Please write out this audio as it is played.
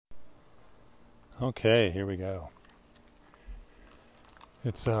Okay, here we go.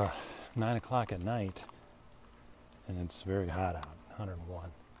 It's 9 o'clock at night, and it's very hot out,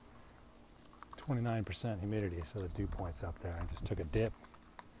 101. 29% humidity, so the dew point's up there. I just took a dip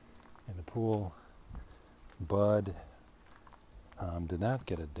in the pool. Bud did not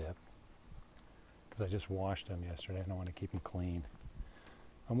get a dip, because I just washed him yesterday. I don't want to keep him clean.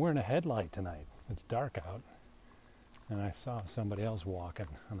 I'm wearing a headlight tonight. It's dark out, and I saw somebody else walking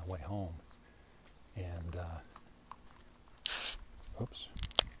on the way home. And, oops,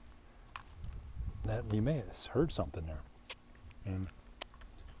 that you may have heard something there. And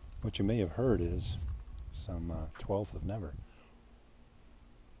what you may have heard is some 12th of Never.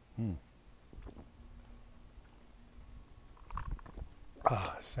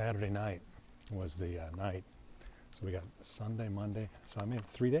 Saturday night was the night. So we got Sunday, Monday. So I made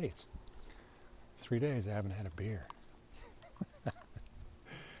 3 days. 3 days I haven't had a beer.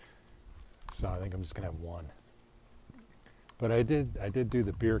 So I think I'm just gonna have one. But I did do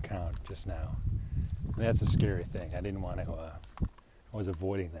the beer count just now. And that's a scary thing. I didn't want to. I was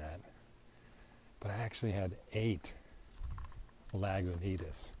avoiding that. But I actually had 8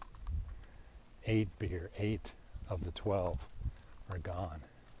 Lagunitas. 8 beer. 8 of the 12 are gone.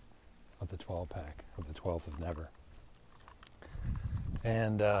 Of the 12 pack. Of the 12th of Never.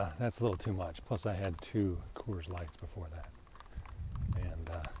 And that's a little too much. Plus I had 2 Coors Lights before that.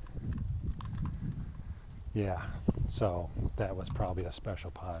 And yeah, so that was probably a special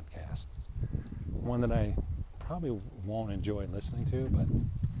podcast. One that I probably won't enjoy listening to, but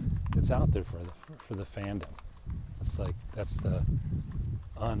it's out there for the fandom. It's like, that's the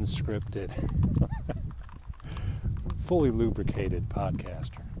unscripted, fully lubricated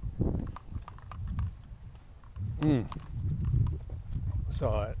podcaster.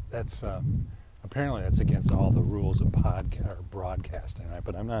 So that's apparently that's against all the rules of broadcasting, right?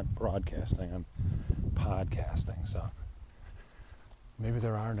 But I'm not broadcasting, I'm podcasting, so maybe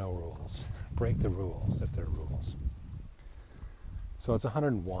there are no rules. Break the rules if there are rules. So it's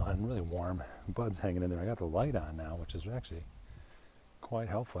 101, really warm. Bud's hanging in there. I got the light on now, which is actually quite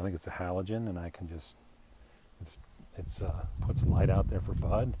helpful. I think it's a halogen, and I can just it's puts light out there for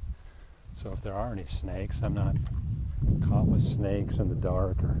Bud. So if there are any snakes, I'm not caught with snakes in the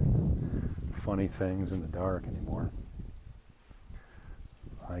dark or funny things in the dark anymore.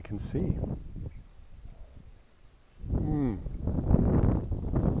 I can see.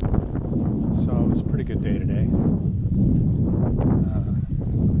 So it was a pretty good day today.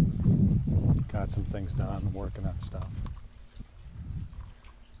 Got some things done, working on stuff.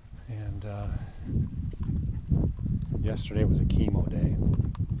 And yesterday was a chemo day.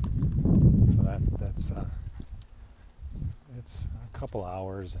 So that's it's a couple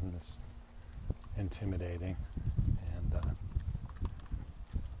hours and it's intimidating. And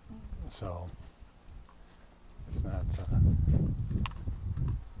so it's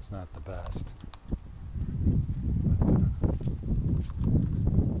not the best. But,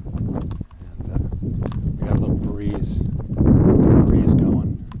 and we got a little breeze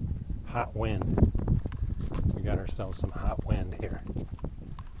going. Hot wind. We got ourselves some hot wind here.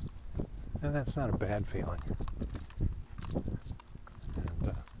 And that's not a bad feeling.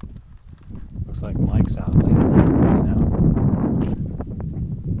 And looks like Mike's out late at night now.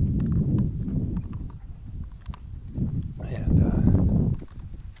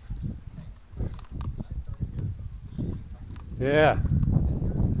 Yeah.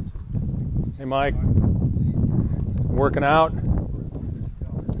 Hey, Mike. Working out?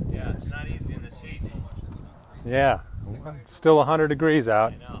 Yeah, it's not easy in this heat. Yeah. It's still 100 degrees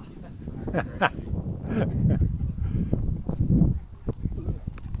out. I know.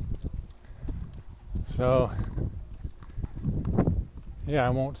 So, yeah, I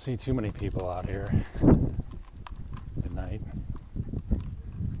won't see too many people out here at night.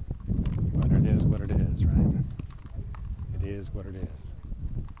 But it is what it is, right? It is what it is.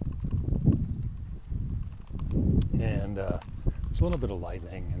 And there's a little bit of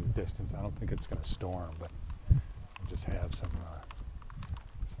lightning in the distance. I don't think it's going to storm, but we'll just have some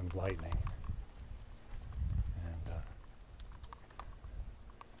lightning. And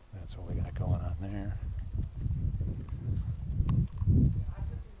that's what we got going on there.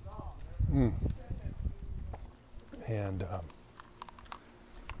 And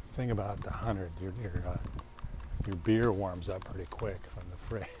thing about the 100, your beer warms up pretty quick from the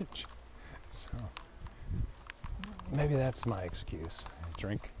fridge. So maybe that's my excuse. I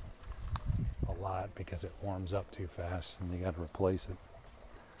drink a lot because it warms up too fast and you got to replace it.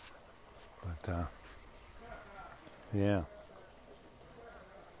 But yeah.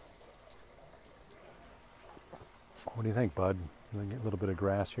 What do you think, Bud? You get a little bit of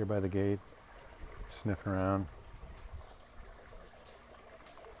grass here by the gate? sniffing around.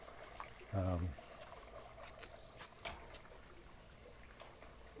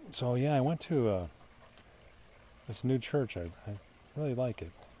 So yeah, I went to this new church. I really like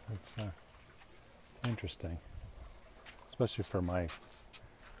it. It's interesting, especially for my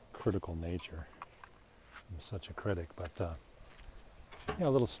critical nature. I'm such a critic, but a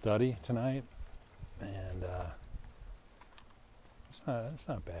little study tonight, and it's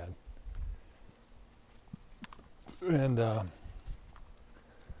not bad. And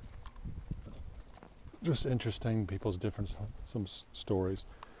just interesting, people's different some stories.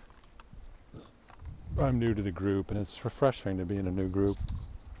 I'm new to the group, and it's refreshing to be in a new group.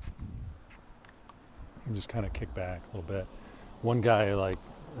 And just kind of kick back a little bit. One guy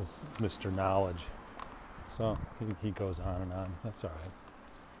is Mr. Knowledge, so he goes on and on. That's all right,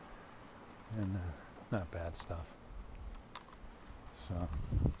 and not bad stuff. So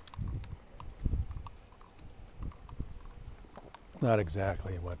not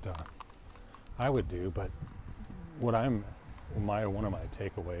exactly what I would do, but one of my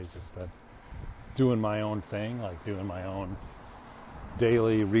takeaways is that doing my own thing, like doing my own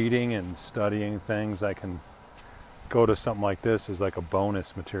daily reading and studying things, I can go to something like this as like a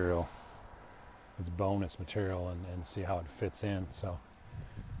bonus material. It's bonus material and see how it fits in. So,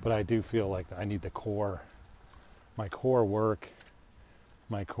 but I do feel like I need my core work,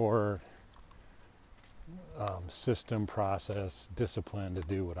 my core system, process, discipline to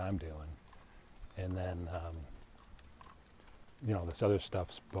do what I'm doing. And then, this other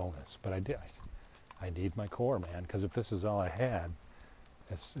stuff's bonus. But I need my core, man, because if this is all I had,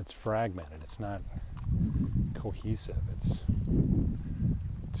 it's fragmented. It's not cohesive.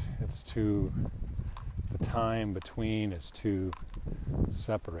 It's too, the time between is too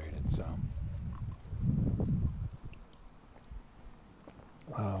separated. So,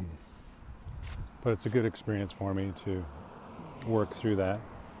 but it's a good experience for me to work through that,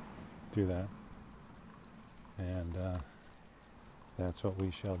 do that, and that's what we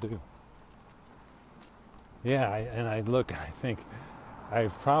shall do. Yeah, I think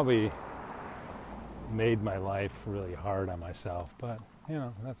I've probably made my life really hard on myself, but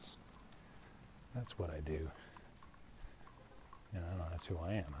that's what I do. I don't know, that's who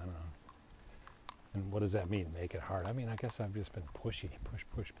I am. I don't know. And what does that mean, make it hard? I mean, I guess I've just been pushy,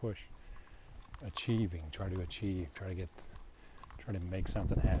 push, achieving, try to make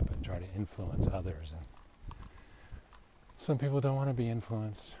something happen, try to influence others. And some people don't want to be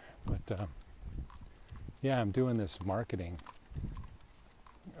influenced, but I'm doing this marketing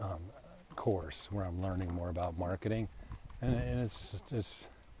course where I'm learning more about marketing, and it's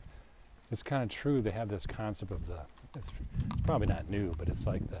kind of true. They have this concept of it's probably not new, but it's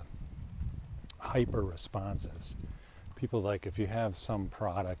like the hyper responsives. People, like, if you have some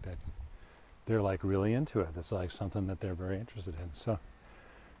product that they're like really into it, it's like something that they're very interested in. So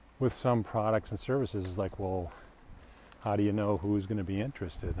with some products and services, it's like, well, how do you know who's going to be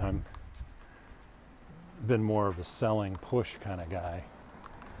interested? I'm been more of a selling push kind of guy.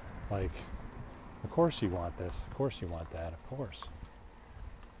 Like, of course you want this, of course you want that, of course.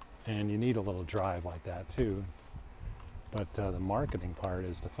 And you need a little drive like that too. But the marketing part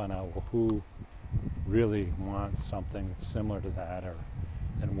is to find out, well, who really wants something similar to that,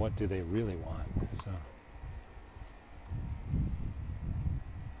 and what do they really want. So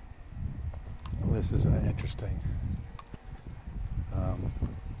this is an interesting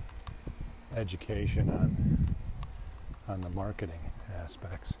education on the marketing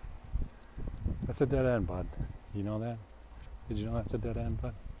aspects. That's a dead end, bud. You know that? Did you know that's a dead end,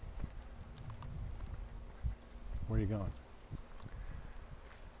 bud? Where are you going?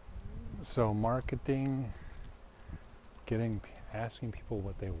 So marketing, asking people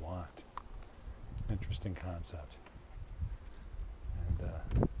what they want. Interesting concept. And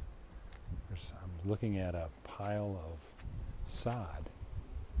I'm looking at a pile of sod.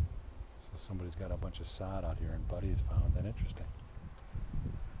 So somebody's got a bunch of sod out here, and Buddy's found that interesting.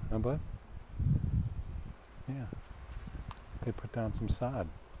 Huh, Bud? Yeah. They put down some sod.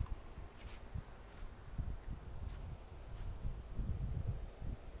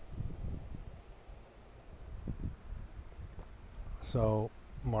 So,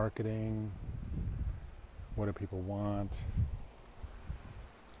 marketing, what do people want?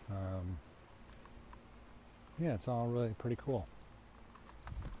 It's all really pretty cool.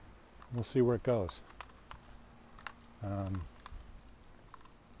 We'll see where it goes. And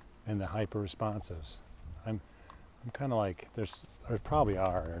the hyper responsives. I'm kind of like, there's probably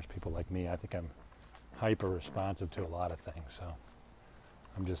there's people like me. I think I'm hyper responsive to a lot of things. So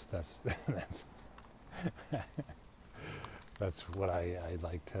I'm just that's what I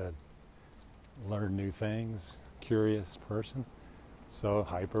like to learn new things, curious person. So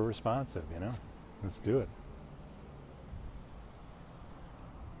hyper responsive, you know. Let's do it.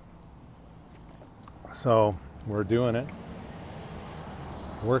 So we're doing it,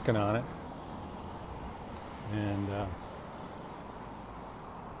 working on it, and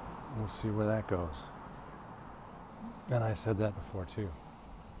we'll see where that goes. And I said that before too.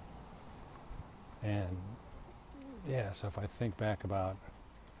 And yeah, so if I think back about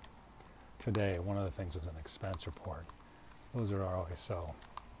today, one of the things was an expense report. Those are always so.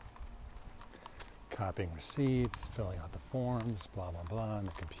 Copying receipts, filling out the forms, blah, blah, blah, on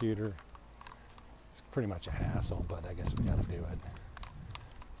the computer. It's pretty much a hassle, but I guess we got to do it.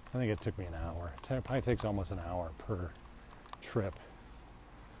 I think it took me an hour. It probably takes almost an hour per trip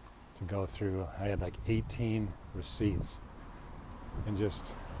to go through. I had like 18 receipts in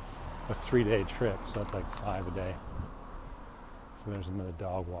just a 3-day trip, so that's like 5 a day. So there's another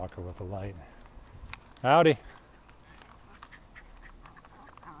dog walker with a light. Howdy.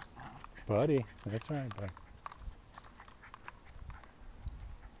 Buddy, that's right, bud.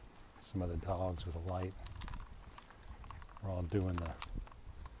 Some other dogs with a light. We're all doing the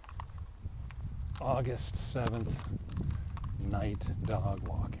August 7th night dog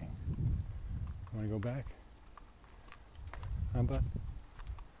walking. Want to go back? Huh, bud?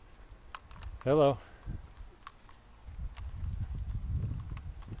 Hello.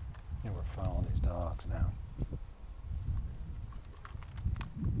 Yeah, we're following these dogs now.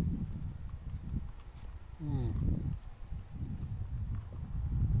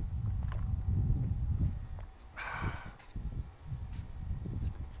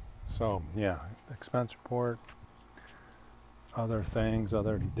 So, yeah, expense report, other things,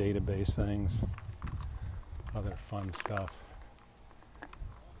 other database things, other fun stuff.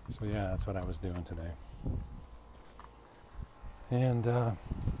 So, yeah, that's what I was doing today. And,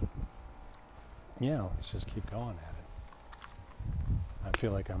 yeah, let's just keep going at it. I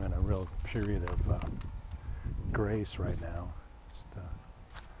feel like I'm in a real period of grace right now.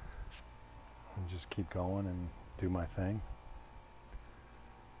 Just keep going and do my thing.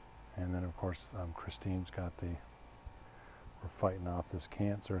 And then, of course, Christine's got we're fighting off this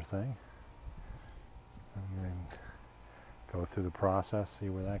cancer thing. And then go through the process, see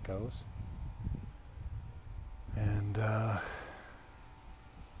where that goes. And,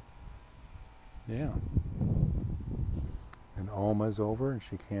 yeah. And Alma's over, and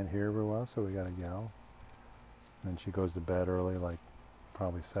she can't hear very well, so we got to yell. And then she goes to bed early, like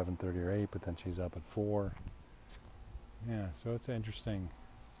probably 7:30 or 8, but then she's up at 4. Yeah, so it's an interesting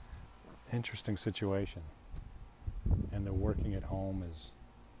situation. And the working at home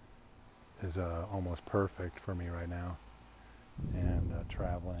is almost perfect for me right now. And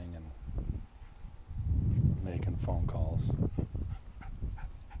traveling and making phone calls.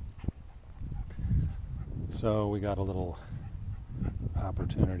 So we got a little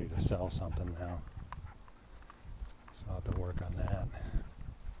opportunity to sell something now. So I'll have to work on that.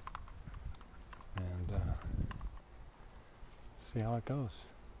 And see how it goes.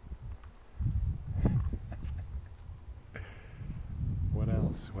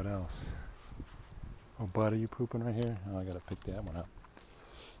 What else? Oh, bud, are you pooping right here? Oh, I gotta pick that one up.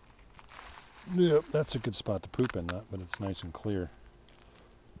 Yep, that's a good spot to poop in, but it's nice and clear.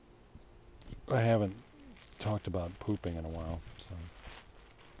 I haven't talked about pooping in a while, so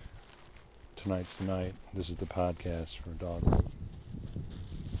tonight's the night. This is the podcast for dog poop.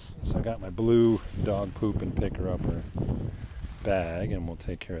 So I got my blue dog poop and picker-upper bag, and we'll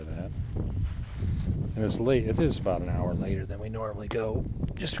take care of that. And it's late. It is about an hour later than we normally go,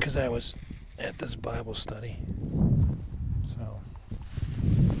 just because I was at this Bible study. So,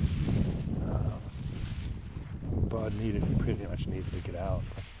 Bud he pretty much needed to get out.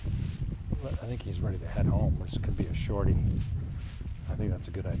 But I think he's ready to head home. This could be a shorty. I think that's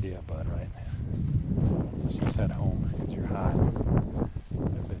a good idea, Bud, right? Let's just head home, because you're hot.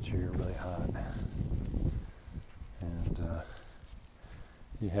 I bet you're really hot. And,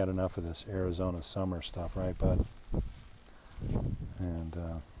 you had enough of this Arizona summer stuff, right, Bud? And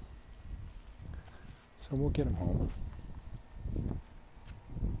so we'll get him home.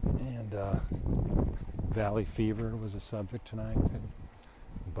 And valley fever was a subject tonight.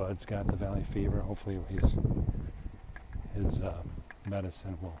 Bud's got the valley fever. Hopefully his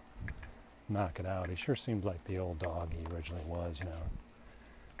medicine will knock it out. He sure seems like the old dog he originally was, you know.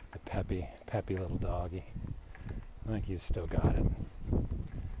 The peppy little doggy. I think he's still got it.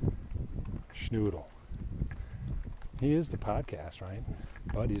 Schnoodle. He is the podcast, right?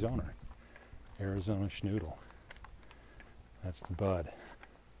 Buddy's owner. Arizona Schnoodle. That's the Bud.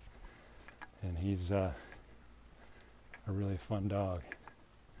 And he's a really fun dog.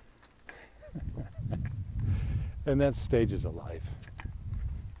 And that's stages of life.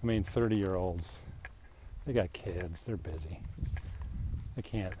 I mean, 30-year-olds, they got kids, they're busy. They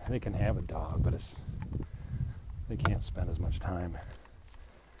can have a dog, but they can't spend as much time.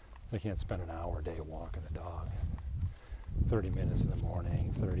 They can't spend an hour a day walking the dog. 30 minutes in the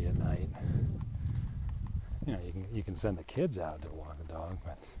morning, 30 at night. You know, you can send the kids out to walk the dog,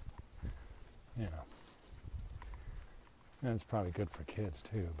 but, you know. And it's probably good for kids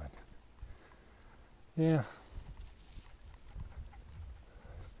too, but, yeah.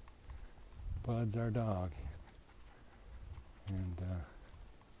 Bud's our dog. And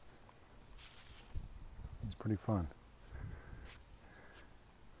he's pretty fun.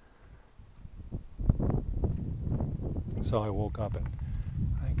 So I woke up at,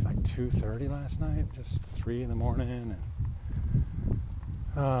 I think, like 2:30 last night, just 3 in the morning, and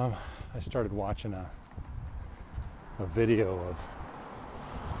I started watching a video of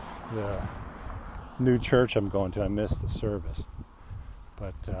the new church I'm going to. I missed the service,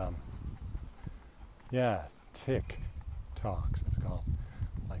 but yeah, TikToks it's called,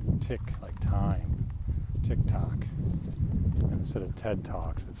 like time, TikTok, and instead of TED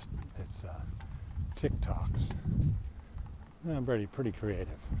Talks, it's TikToks. I'm pretty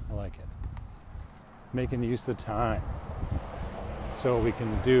creative. I like it. Making use of the time. So we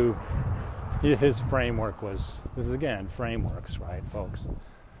can do, his framework was, this is again, frameworks, right, folks?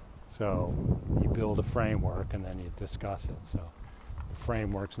 So you build a framework and then you discuss it. So the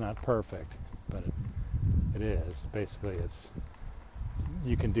framework's not perfect, but it is. Basically,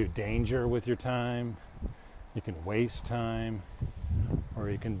 you can do danger with your time, you can waste time, or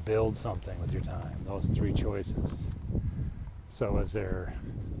you can build something with your time. Those 3 choices. So is there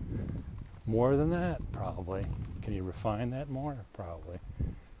more than that? Probably. Can you refine that more? Probably.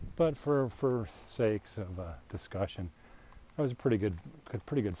 But for sakes of discussion, that was a pretty good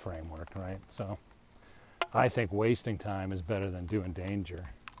framework, right? So I think wasting time is better than doing danger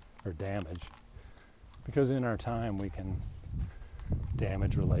or damage, because in our time we can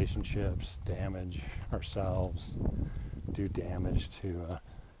damage relationships, damage ourselves, do damage to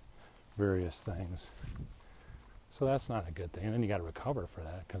various things. So that's not a good thing. And then you got to recover for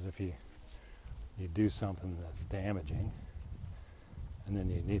that, because if you do something that's damaging and then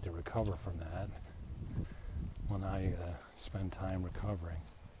you need to recover from that, well, now you got to spend time recovering.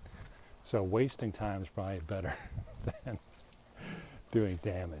 So wasting time is probably better than doing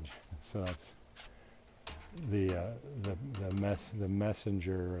damage. So that's the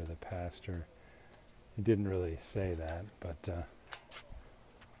messenger or the pastor. He didn't really say that, but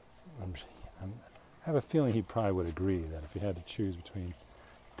I have a feeling he probably would agree that if you had to choose between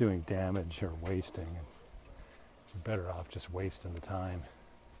doing damage or wasting, you're better off just wasting the time.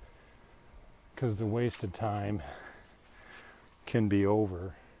 Because the wasted time can be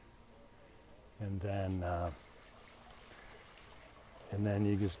over, and then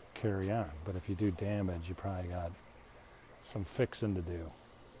you just carry on. But if you do damage, you probably got some fixing to do.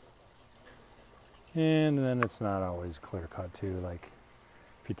 And then it's not always clear cut too. Like,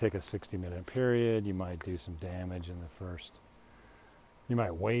 if you take a 60-minute period, you might do some damage in the first. You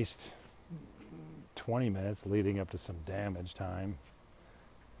might waste 20 minutes leading up to some damage time,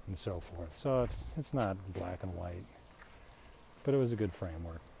 and so forth. So it's not black and white, but it was a good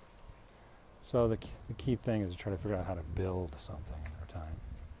framework. So the key thing is to try to figure out how to build something in our time.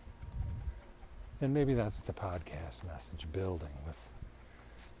 And maybe that's the podcast message, building, with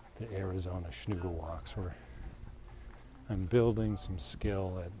the Arizona Schnoodle Walks, where I'm building some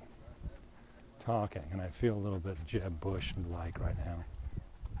skill at talking, and I feel a little bit Jeb Bush-like right now.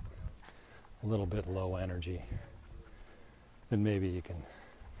 A little bit low energy. And maybe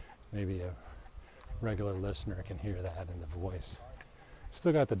a regular listener can hear that in the voice.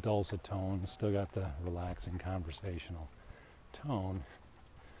 Still got the dulcet tone, still got the relaxing conversational tone.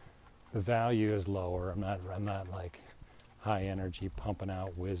 The value is lower. I'm not like high energy pumping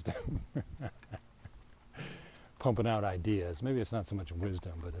out wisdom. Pumping out ideas. Maybe it's not so much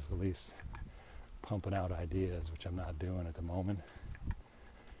wisdom, but it's at least pumping out ideas, which I'm not doing at the moment.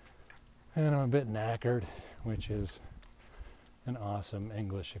 And I'm a bit knackered, which is an awesome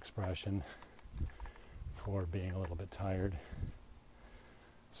English expression for being a little bit tired.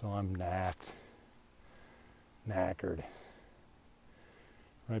 So I'm knackered.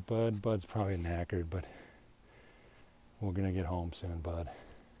 Right, Bud? Bud's probably knackered, but we're going to get home soon, Bud.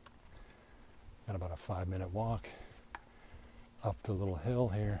 Got about a 5-minute walk up the little hill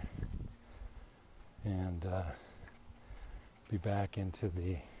here, and be back into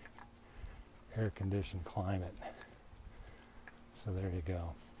the air-conditioned climate. So there you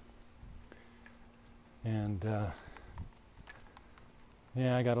go. And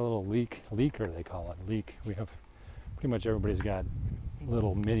yeah, I got a little leaker, they call it, leak. We have pretty much everybody's got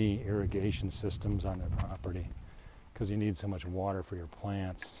little mini irrigation systems on their property because you need so much water for your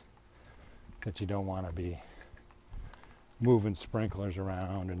plants that you don't want to be moving sprinklers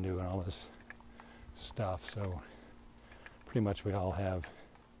around and doing all this stuff. So pretty much we all have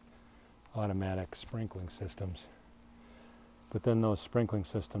automatic sprinkling systems. But then those sprinkling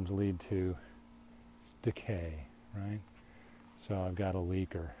systems lead to decay, right? So I've got a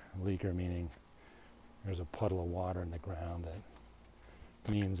leaker. A leaker meaning there's a puddle of water in the ground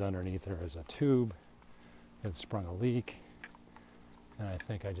that means underneath there is a tube that sprung a leak. And I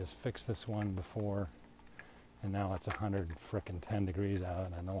think I just fixed this one before, and now it's 110 degrees out,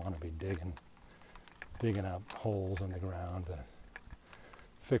 and I don't want to be digging up holes in the ground to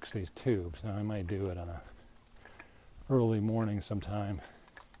fix these tubes. Now I might do it on a early morning sometime,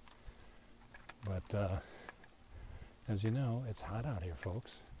 but as you know, it's hot out here,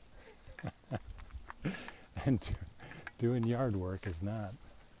 folks. And doing yard work is not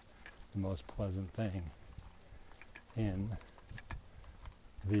the most pleasant thing in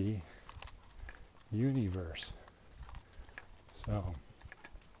the universe. So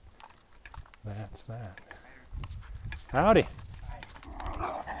that's that. Howdy.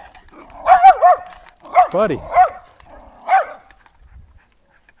 Buddy.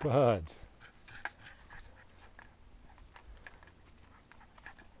 Buds.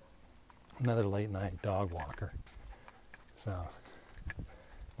 Another late night dog walker. So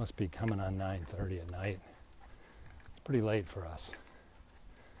must be coming on 9:30 at night. It's pretty late for us.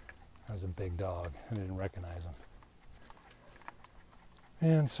 That was a big dog. I didn't recognize him.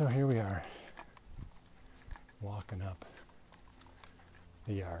 And so here we are, walking up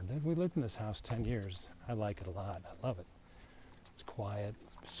the yard. We lived in this house 10 years. I like it a lot. I love it. It's quiet,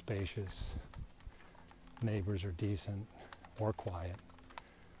 spacious. Neighbors are decent or quiet.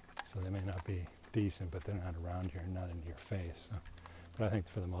 So they may not be decent, but they're not around here, not in your face. So, but I think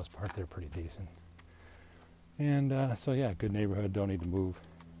for the most part, they're pretty decent. And so yeah, good neighborhood, don't need to move.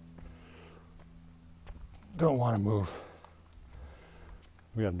 Don't want to move.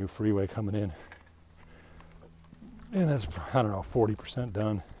 We got a new freeway coming in. And that's, I don't know, 40%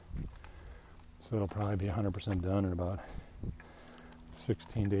 done. So it'll probably be 100% done in about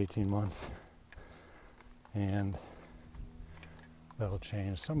 16 to 18 months. And that'll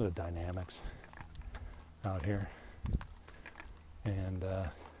change some of the dynamics out here. And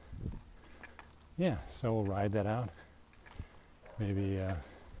yeah, so we'll ride that out. Maybe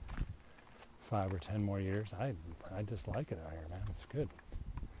 5 or 10 more years. I just like it out here, man. It's good.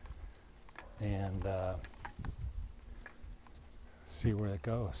 And see where it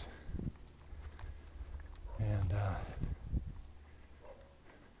goes. And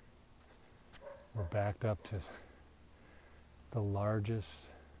we're backed up to the largest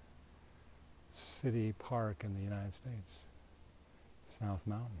city park in the United States, South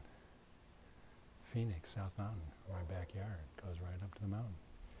Mountain. Phoenix, South Mountain, my backyard, goes right up to the mountain.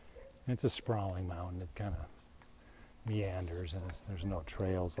 And it's a sprawling mountain. It kind of meanders, and there's no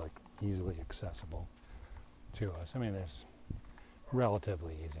trails like easily accessible to us. I mean, it's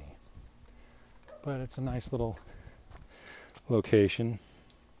relatively easy, but it's a nice little location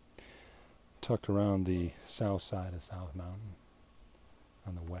tucked around the south side of South Mountain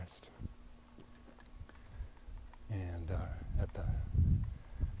on the west. And at the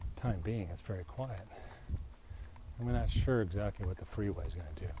time being, it's very quiet. I'm not sure exactly what the freeway is going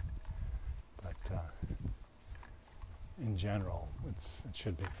to do, but in general, it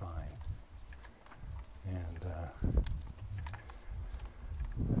should be fine. And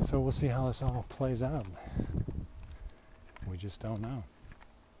so we'll see how this all plays out. We just don't know.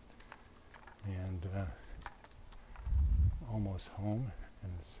 And almost home,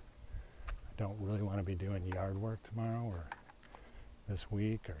 and I don't really want to be doing yard work tomorrow or this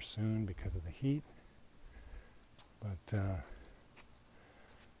week or soon because of the heat. But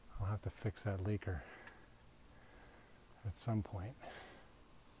I'll have to fix that leaker at some point.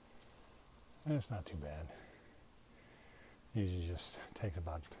 And it's not too bad. Usually just takes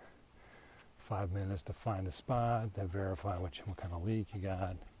about 5 minutes to find the spot, then verify what kind of leak you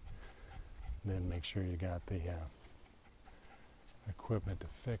got, then make sure you got the equipment to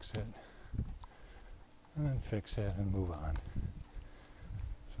fix it, and then fix it and move on.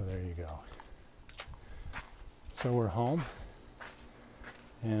 So there you go. So we're home,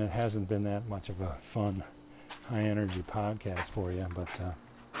 and it hasn't been that much of a fun, high energy podcast for you, but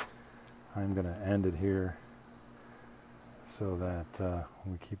I'm going to end it here so that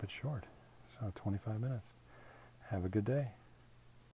we keep it short. So 25 minutes. Have a good day.